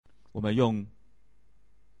我们用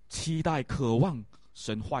期待渴望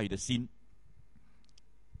神话语的心。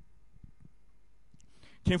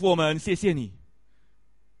天父，我们谢谢你，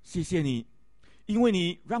谢谢你，因为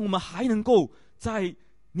你让我们还能够在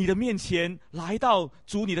你的面前来到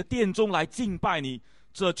主你的殿中来敬拜你，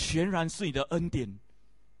这全然是你的恩典。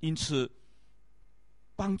因此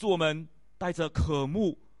帮助我们带着渴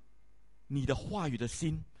慕你的话语的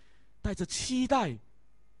心，带着期待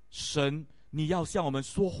神你要向我们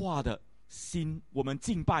说话的心，我们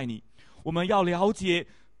敬拜你。我们要了解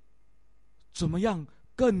怎么样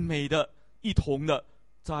更美的一同的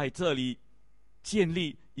在这里建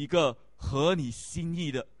立一个合你心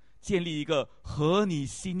意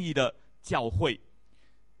的教会。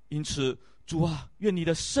因此主啊，愿你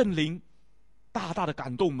的圣灵大大的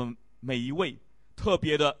感动我们每一位，特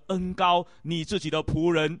别的恩膏你自己的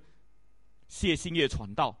仆人谢兴业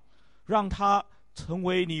传道，让他成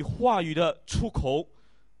为你话语的出口，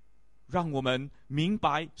让我们明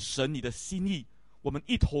白神你的心意，我们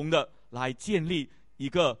一同的来建立一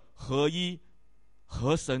个合一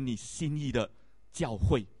合神你心意的教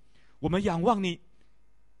会。我们仰望你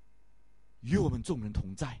与我们众人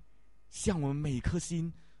同在，向我们每颗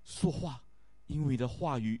心说话，因为你的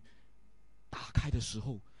话语打开的时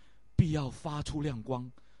候必要发出亮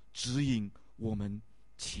光，指引我们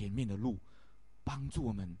前面的路，帮助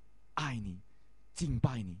我们爱你敬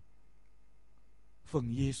拜你。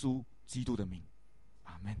奉耶稣基督的名，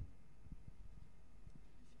阿们。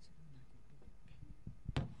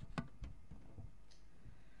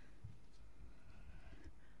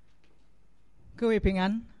各位平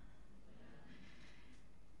安。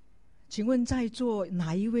请问在座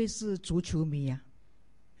哪一位是足球迷呀？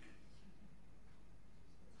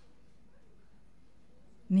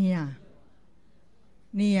你呀？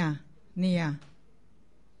你呀？你呀？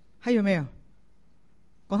还有没有？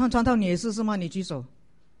广汉传道你也是吗？你举手。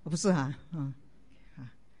不是哈，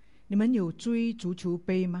你们有追足球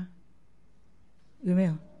杯吗？有没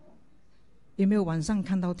有？有没有晚上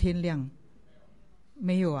看到天亮？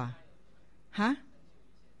没有啊？哈？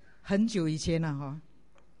很久以前了哈。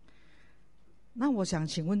那我想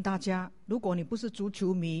请问大家，如果你不是足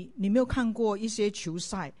球迷，你没有看过一些球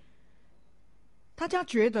赛，大家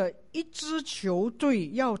觉得一支球队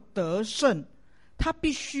要得胜，他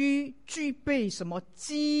必须具备什么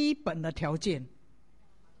基本的条件？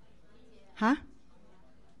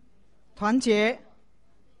团结、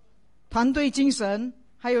团队精神，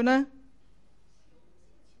还有呢，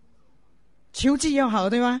球技要好，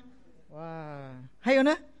对吗？哇，还有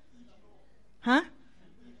呢？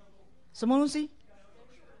什么东西？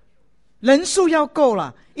人数要够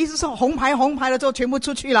了，意思是红牌了之后全部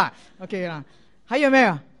出去了 ，OK 了。还有没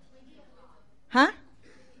有？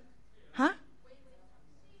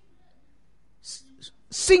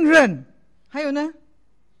信任，还有呢？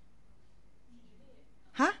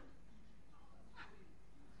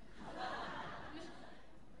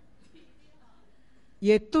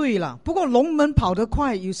也对了，不过龙门跑得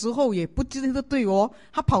快，有时候也不见得对哦。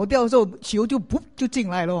他跑掉的时候，球就进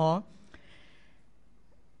来了哦。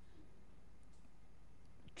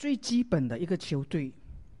最基本的一个球队，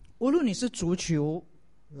无论你是足球、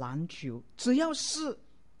篮球，只要是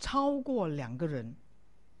超过2个人，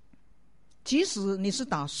即使你是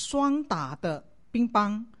打双打的乒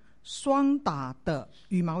乓、双打的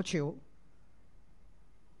羽毛球，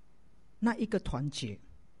那一个团结，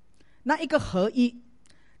那一个合一，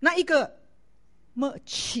那一个默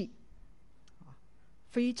契，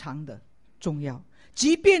非常的重要。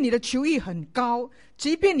即便你的球艺很高，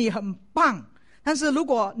即便你很棒，但是如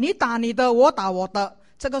果你打你的，我打我的，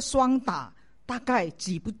这个双打大概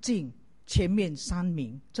挤不进前面3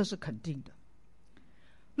名，这是肯定的。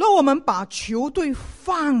若我们把球队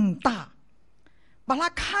放大，把它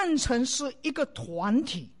看成是一个团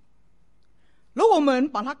体，如果我们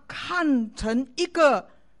把它看成一个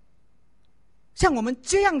像我们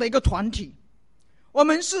这样的一个团体，我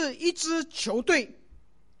们是一支球队，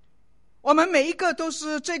我们每一个都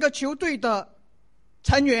是这个球队的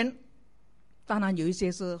成员，当然有一些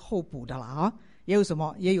是候补的啦也有什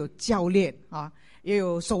么，也有教练也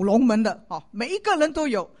有守龙门的每一个人都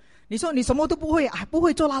有。你说你什么都不会不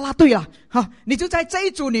会做啦啦队啦你就在这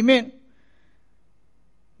一组里面。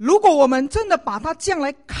如果我们真的把它这样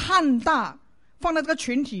来看大，放在这个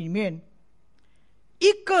群体里面，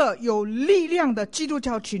一个有力量的基督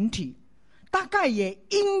教群体，大概也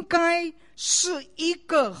应该是一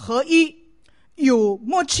个合一、有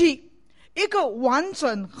默契、一个完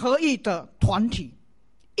整合一的团体，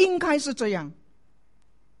应该是这样。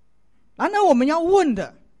然而我们要问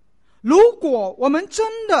的，如果我们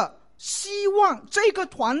真的希望这个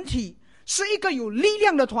团体是一个有力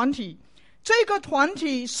量的团体，这个团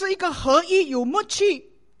体是一个合一、有默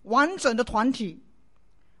契、完整的团体，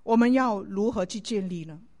我们要如何去建立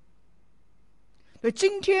呢？所以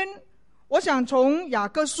今天我想从雅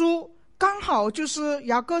各书，刚好就是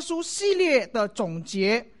雅各书系列的总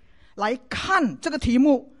结来看这个题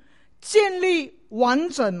目，建立完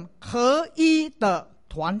整合一的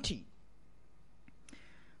团体。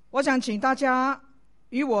我想请大家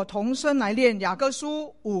与我同声来念雅各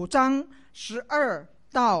书5章12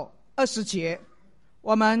到20节，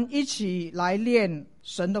我们一起来念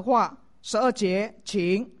神的话。12节，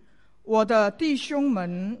请。我的弟兄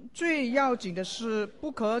们，最要紧的是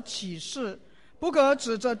不可起誓，不可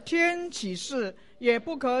指着天起誓，也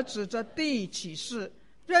不可指着地起誓，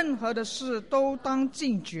任何的事都当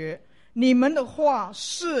禁绝。你们的话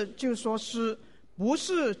是就说是，不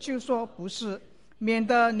是就说不是，免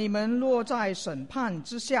得你们落在审判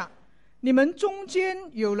之下。你们中间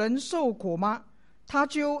有人受苦吗？他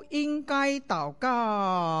就应该祷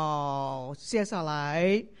告。接下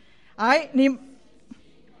来，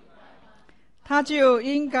他就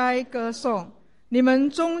应该歌颂。你们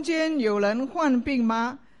中间有人患病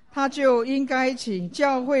吗？他就应该请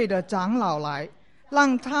教会的长老来，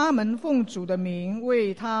让他们奉主的名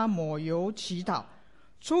为他抹油祈祷。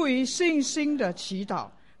出于信心的祈祷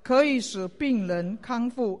可以使病人康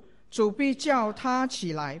复，主必叫他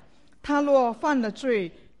起来。他若犯了罪，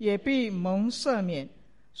也必蒙赦免。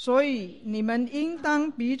所以你们应当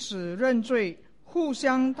彼此认罪，互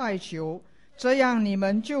相代求，这样你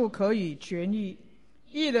们就可以痊愈。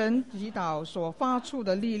一人祈祷所发出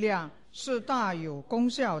的力量是大有功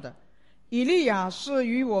效的。以利亚是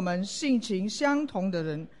与我们性情相同的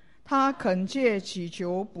人，他恳切祈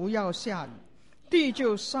求不要下雨，地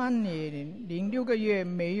就3年06个月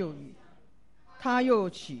没有雨。他又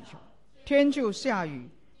祈求，天就下雨，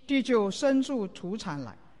地就生出土产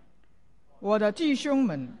来。我的弟兄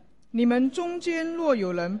们，你们中间若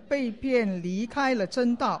有人被骗离开了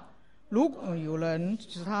真道，如果有人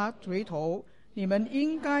使他回头，你们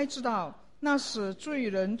应该知道，那使罪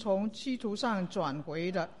人从歧途上转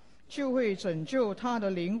回的，就会拯救他的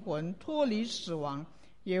灵魂脱离死亡，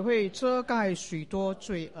也会遮盖许多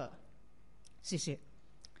罪恶。谢谢。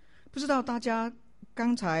不知道大家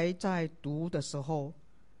刚才在读的时候，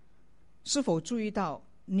是否注意到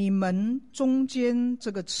你们中间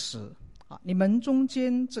这个词啊？你们中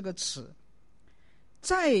间这个词，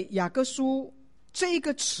在雅各书这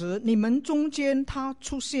个词，你们中间它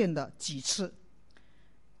出现了几次？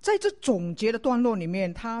在这总结的段落里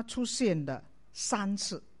面，它出现了3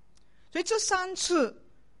次。所以这3次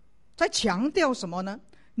在强调什么呢？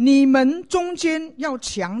你们中间要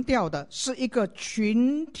强调的是一个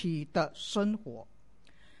群体的生活。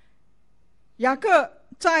雅各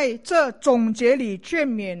在这总结里劝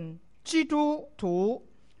勉基督徒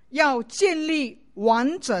要建立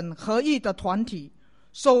完整合一的团体，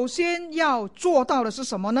首先要做到的是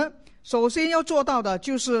什么呢？首先要做到的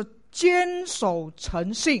就是坚守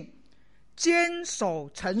诚信。坚守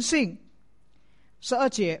诚信。12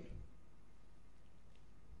节，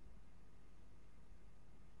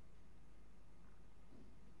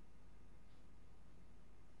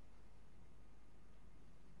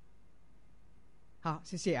好，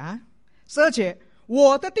谢谢啊。12节，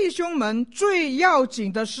我的弟兄们，最要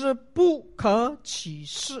紧的是不可起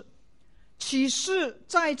誓。起誓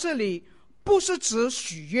在这里不是指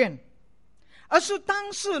许愿，而是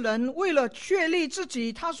当事人为了确立自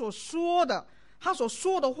己他所说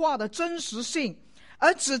的话的真实性，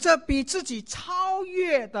而指着比自己超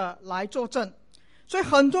越的来作证。所以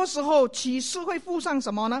很多时候起誓会附上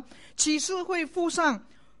什么呢？起誓会附上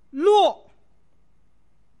若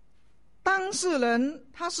当事人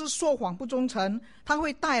他是说谎不忠诚，他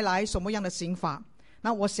会带来什么样的刑罚。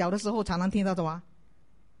那我小的时候常常听到什么？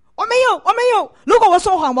我没有，如果我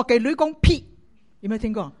说谎，我给雷公屁。有没有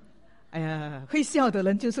听过？哎呀，会笑的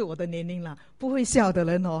人就是我的年龄了，不会笑的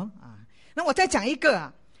人哦啊。那我再讲一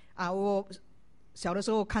个我小的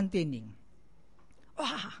时候看电影，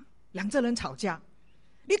哇，2个人吵架，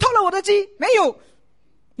你偷了我的鸡？没有。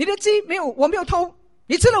你的鸡？没有，我没有偷。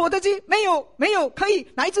你吃了我的鸡？没有，可以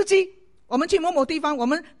哪一只鸡？我们去某某地方，我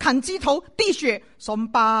们砍鸡头滴血松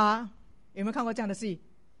巴。有没有看过这样的戏？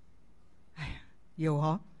哎呀，有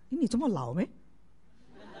哦。你这么老没？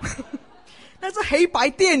那是黑白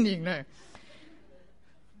电影呢。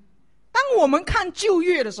当我们看旧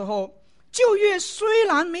约的时候，旧约虽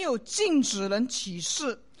然没有禁止人起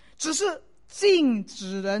誓，只是禁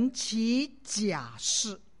止人起假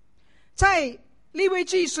誓。在利未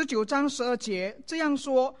记19章12节这样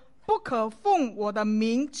说：不可奉我的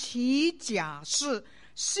名起假誓，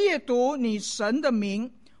亵渎你神的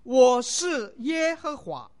名，我是耶和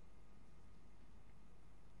华。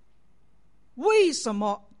为什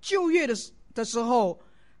么旧约的时候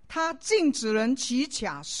他禁止人起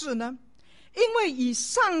假誓呢？因为以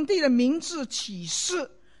上帝的名字起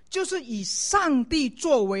誓，就是以上帝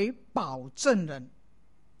作为保证人，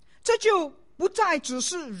这就不再只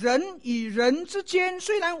是人与人之间，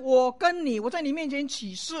虽然我在你面前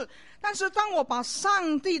起誓，但是当我把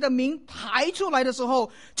上帝的名抬出来的时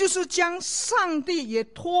候，就是将上帝也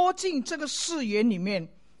拖进这个誓言里面。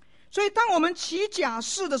所以当我们起假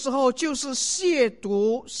誓的时候，就是亵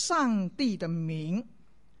渎上帝的名。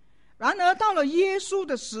然而到了耶稣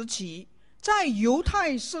的时期，在犹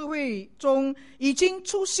太社会中已经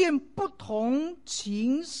出现不同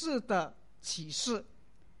形式的启示，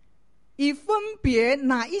以分别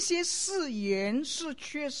哪一些誓言是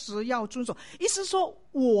确实要遵守。意思说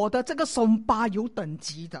我的这个松巴有等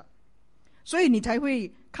级的，所以你才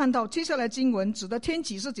会看到接下来经文指的天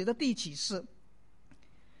启示，指的地启示。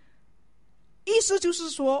意思就是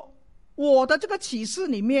说我的这个启示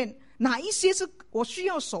里面哪一些是我需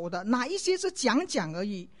要守的，哪一些是讲而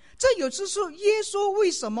已。这也就是耶稣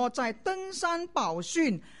为什么在登山宝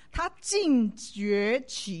训他禁绝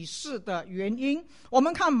启示的原因。我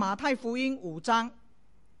们看马太福音5章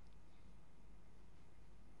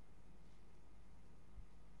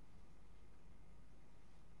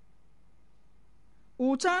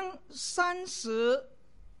5章33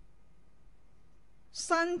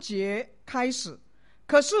节开始，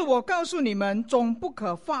可是我告诉你们，总不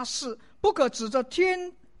可发誓，不可指着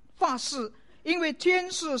天发誓，因为天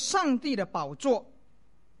是上帝的宝座；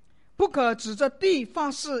不可指着地发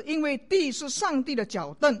誓，因为地是上帝的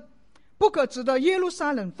脚凳；不可指着耶路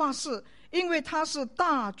撒冷发誓，因为它是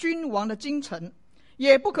大君王的京城；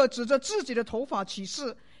也不可指着自己的头发起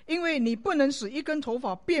誓，因为你不能使一根头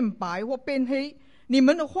发变白或变黑。你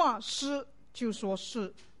们的话是就说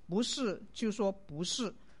是，不是就说不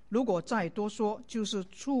是，如果再多说，就是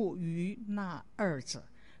出于那二者。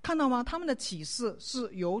看到吗？他们的启示是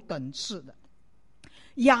有等次的。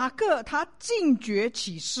雅各他禁绝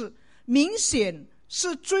启示，明显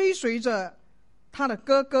是追随着他的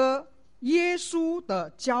哥哥耶稣的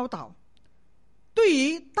教导。对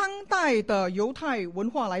于当代的犹太文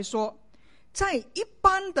化来说，在一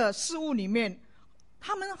般的事物里面，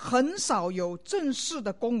他们很少有正式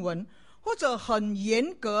的公文或者很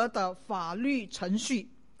严格的法律程序，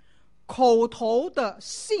口头的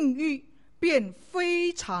信誉便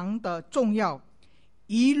非常的重要，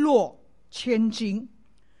一诺千金，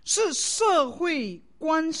是社会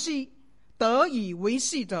关系得以维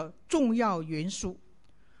系的重要元素。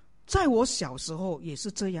在我小时候也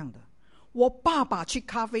是这样的，我爸爸去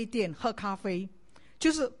咖啡店喝咖啡，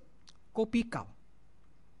就是狗逼搞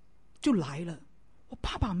就来了，我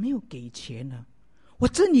爸爸没有给钱呢，我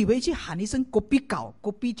真以为去喊一声狗逼搞，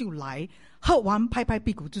狗逼就来，喝完拍拍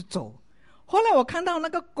屁股就走。后来我看到那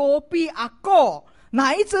个狗逼阿哥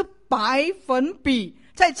拿一支白粉笔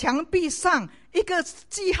在墙壁上一个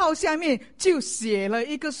记号下面就写了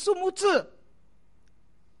一个数目字，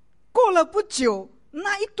过了不久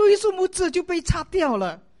那一堆数目字就被擦掉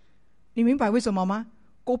了。你明白为什么吗？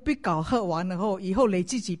狗逼搞喝完了后，以后累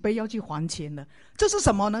积几杯要去还钱了。这是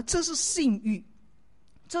什么呢？这是信誉，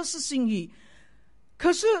这是信誉。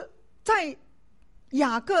可是在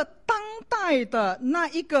雅各当代的那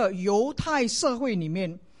一个犹太社会里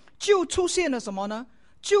面，就出现了什么呢？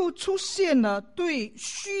就出现了对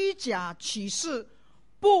虚假启示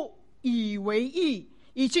不以为意，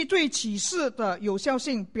以及对启示的有效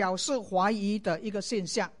性表示怀疑的一个现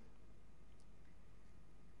象。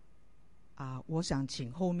我想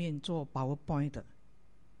请后面做 PowerPoint 的，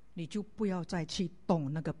你就不要再去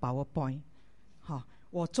动那个 PowerPoint，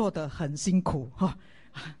我做得很辛苦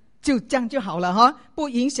就这样就好了不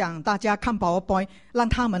影响大家看 PowerPoint， 让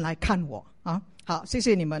他们来看我好，谢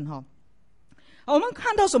谢你们我们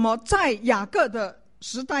看到什么？在雅各的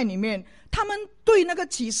时代里面，他们对那个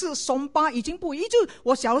启示松巴已经不一，就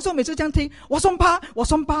我小的时候每次这样听，我松巴，我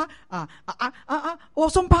松巴我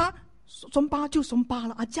松巴，松巴就松巴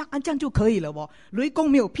了这样就可以了雷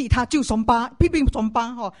公没有屁他就松巴，屁松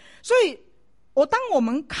巴所以当我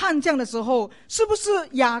们看这样的时候，是不是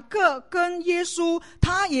雅各跟耶稣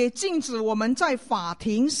他也禁止我们在法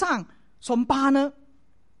庭上松巴呢？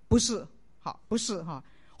不是不是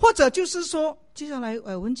或者就是说接下来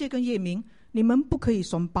文介跟叶明，你们不可以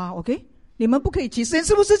松巴 OK， 你们不可以起誓，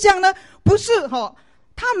是不是这样呢？不是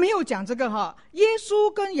他没有讲这个耶稣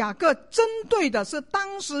跟雅各针对的是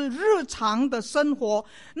当时日常的生活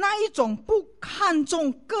那一种不看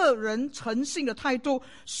重个人诚信的态度，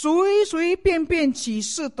随随便便起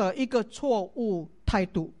誓的一个错误态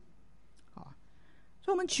度所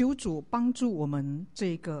以我们求主帮助我们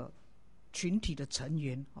这个群体的成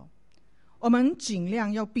员我们尽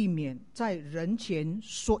量要避免在人前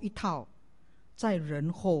说一套，在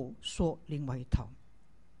人后说另外一套。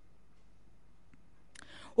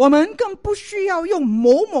我们更不需要用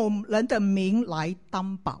某某人的名来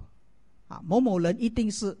担保某某人一定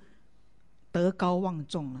是德高望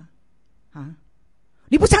重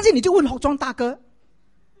你不相信你就问庄大哥。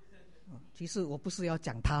其实我不是要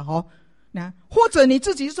讲他或者你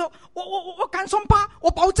自己说我敢说吧，我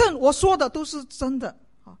保证我说的都是真的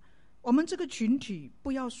我们这个群体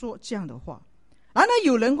不要说这样的话。然后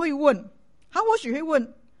有人会问，他或许会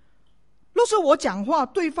问，若是我讲话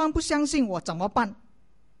对方不相信我怎么办？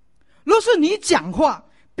若是你讲话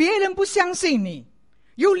别人不相信你，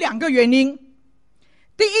有2个原因。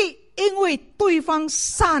第一，因为对方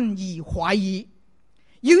善于怀疑。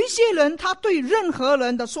有一些人他对任何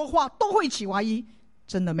人的说话都会起怀疑，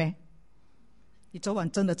真的咩？你昨晚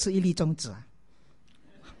真的吃1粒粽子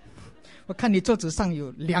我看你桌子上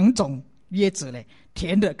有2种椰子嘞，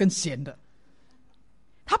甜的跟咸的。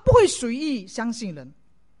他不会随意相信人。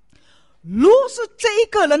如果是这一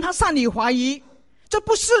个人他善于怀疑，这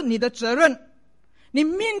不是你的责任。你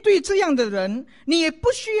面对这样的人，你也不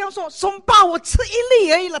需要说松爸我吃1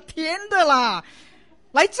粒而已了，甜的啦，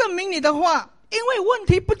来证明你的话。因为问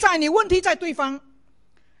题不在你，问题在对方。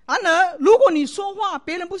然而如果你说话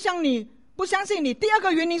别人不相信你，第2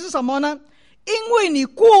个原因是什么呢？因为你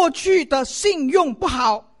过去的信用不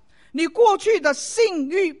好，你过去的信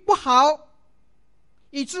誉不好，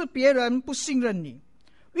以致别人不信任你。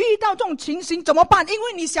遇到这种情形怎么办？因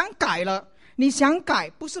为你想改了，你想改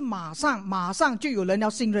不是马上就有人要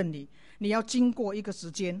信任你，你要经过一个时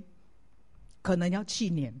间，可能要7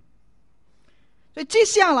年。所以接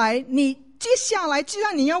下来既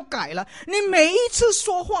然你要改了，你每一次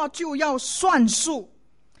说话就要算数。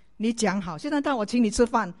你讲好现在到我请你吃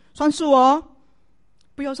饭，算数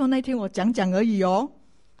不要说那天我讲而已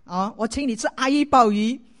我请你吃阿姨鲍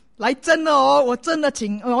鱼，来真的我真的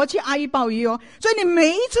我去阿姨鲍鱼所以你每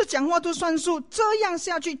一次讲话都算数。这样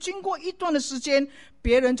下去经过一段的时间，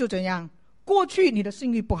别人就怎样？过去你的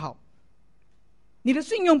信誉不好，你的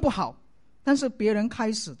信用不好，但是别人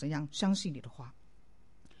开始怎样相信你的话。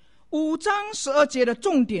5章12节的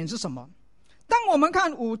重点是什么？当我们看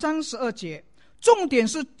5章12节，重点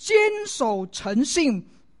是坚守诚信，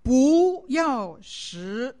不要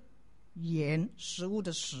食言，食物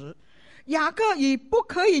的食。雅各以不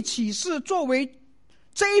可以起誓作为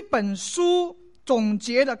这一本书总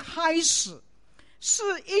结的开始，是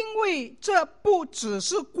因为这不只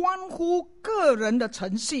是关乎个人的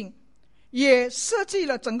诚信，也涉及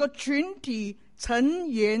了整个群体成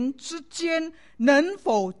员之间能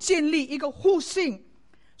否建立一个互信，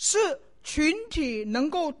是群体能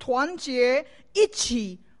够团结一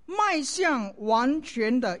起迈向完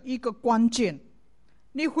全的一个关键。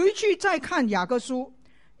你回去再看雅各书，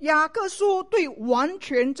雅各书对完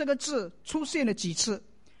全这个字出现了几次，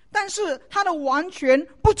但是它的完全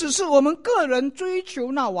不只是我们个人追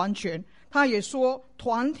求那完全，他也说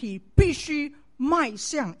团体必须迈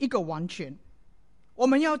向一个完全。我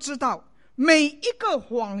们要知道每一个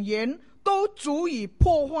谎言都足以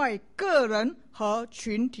破坏个人和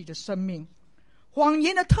群体的生命。谎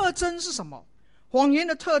言的特征是什么？谎言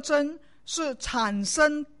的特征是产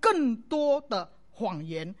生更多的谎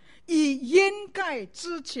言，以掩盖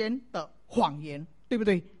之前的谎言，对不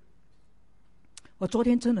对？我昨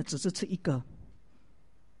天真的只是吃1个，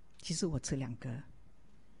其实我吃2个。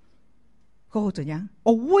过后怎样？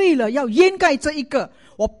我为了要掩盖这1个，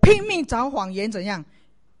我拼命找谎言，怎样？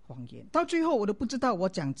谎言到最后我都不知道我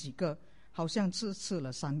讲几个，好像吃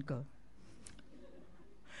了3个。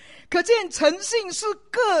可见诚信是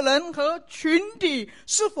个人和群体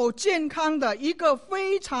是否健康的一个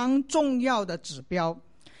非常重要的指标。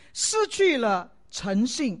失去了诚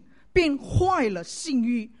信，便坏了信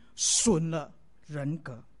誉，损了人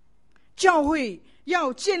格。教会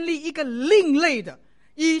要建立一个另类的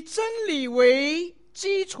以真理为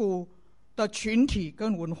基础的群体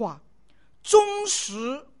跟文化，忠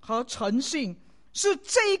实和诚信是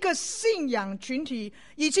这个信仰群体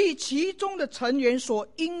以及其中的成员所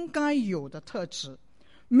应该有的特质。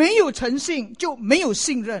没有诚信就没有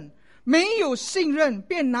信任，没有信任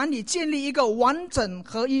便难以建立一个完整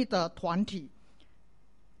合一的团体。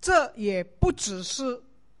这也不只是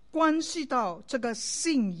关系到这个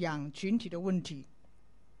信仰群体的问题。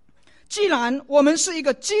既然我们是一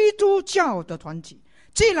个基督教的团体，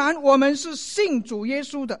既然我们是信主耶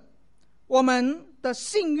稣的，我们的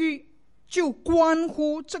信誉就关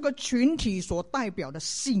乎这个群体所代表的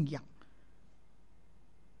信仰，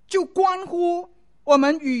就关乎我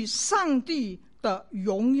们与上帝的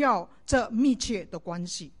荣耀这密切的关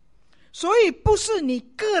系。所以不是你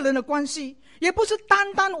个人的关系，也不是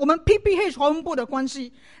单单我们 PPH 华文部的关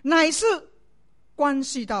系，乃是关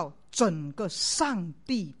系到整个上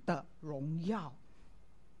帝的荣耀。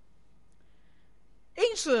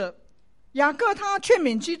因此雅各他劝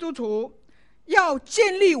勉基督徒要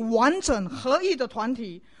建立完整合一的团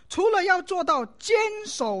体，除了要做到坚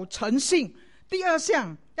守诚信，第二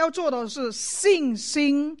项要做的是信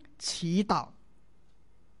心祈祷。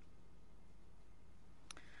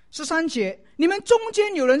13节，你们中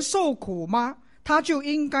间有人受苦吗？他就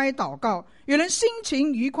应该祷告。有人心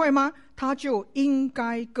情愉快吗？他就应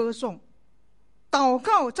该歌颂。祷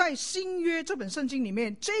告在新约这本圣经里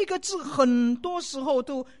面，这个字很多时候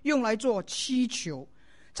都用来做祈求。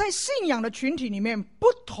在信仰的群体里面，不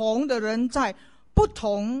同的人在不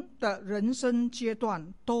同的人生阶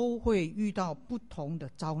段都会遇到不同的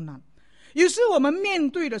遭难。有时我们面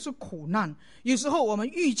对的是苦难，有时候我们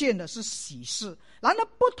遇见的是喜事。然而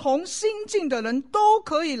不同心境的人都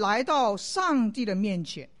可以来到上帝的面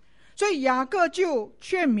前。所以雅各就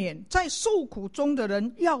劝勉在受苦中的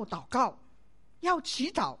人要祷告，要祈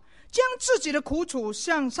祷，将自己的苦楚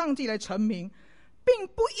向上帝来陈明，并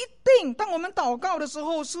不一定当我们祷告的时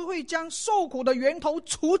候是会将受苦的源头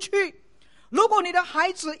除去。如果你的孩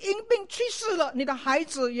子因病去世了，你的孩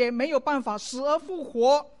子也没有办法死而复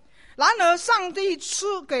活。然而上帝赐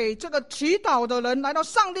给这个祈祷的人，来到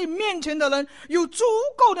上帝面前的人，有足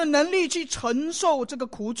够的能力去承受这个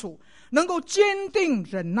苦楚，能够坚定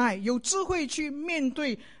忍耐，有智慧去面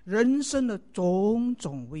对人生的种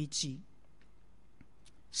种危机。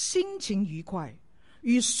心情愉快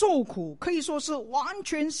与受苦可以说是完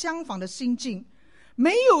全相反的心境。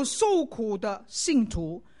没有受苦的信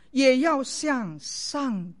徒也要向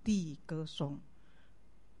上帝歌颂。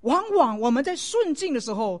往往我们在顺境的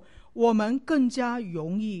时候，我们更加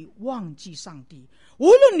容易忘记上帝。无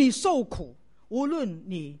论你受苦，无论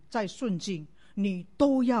你在顺境，你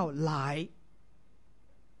都要来。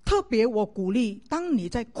特别我鼓励，当你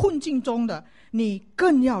在困境中的，你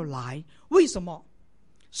更要来。为什么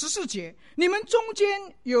？14节，你们中间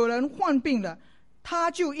有人患病了，他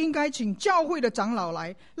就应该请教会的长老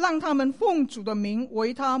来，让他们奉主的名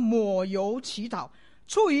为他抹油祈祷。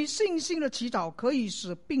出于信心的祈祷可以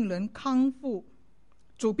使病人康复，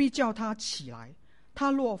主必叫他起来，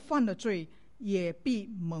他若犯了罪，也必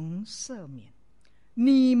蒙赦免。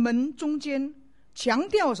你们中间强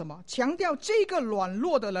调什么？强调这个软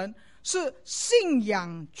弱的人是信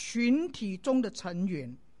仰群体中的成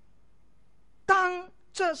员。当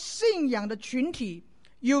这信仰的群体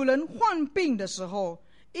有人患病的时候，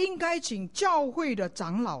应该请教会的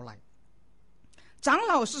长老来。长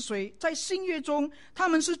老是谁？在新约中，他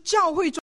们是教会中